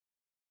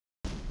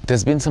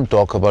There's been some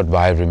talk about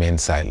why I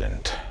remained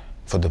silent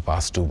for the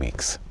past 2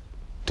 weeks.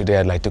 Today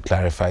I'd like to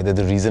clarify that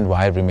the reason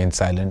why I remained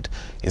silent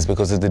is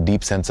because of the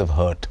deep sense of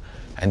hurt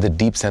and the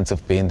deep sense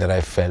of pain that I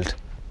felt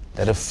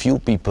that a few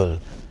people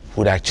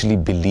would actually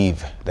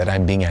believe that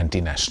I'm being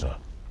anti-national.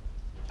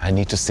 I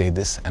need to say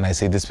this, and I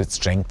say this with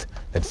strength,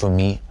 that for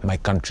me, my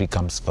country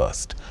comes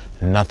first.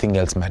 Nothing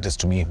else matters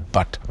to me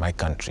but my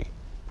country.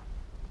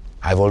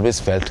 I've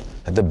always felt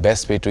that the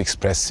best way to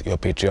express your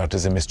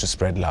patriotism is to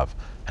spread love,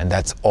 and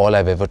that's all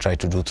I've ever tried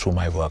to do through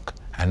my work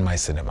and my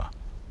cinema.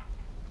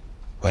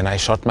 When I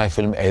shot my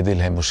film Ae Dil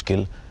Hai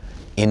Mushkil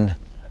in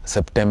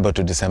September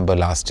to December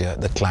last year,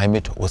 the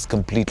climate was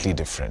completely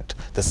different.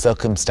 The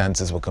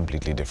circumstances were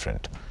completely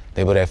different.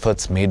 There were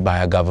efforts made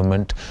by our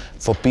government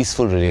for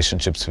peaceful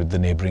relationships with the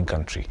neighboring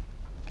country.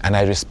 And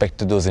I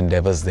respected those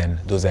endeavors then,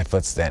 those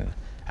efforts then,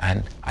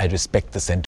 and I respect the sentiment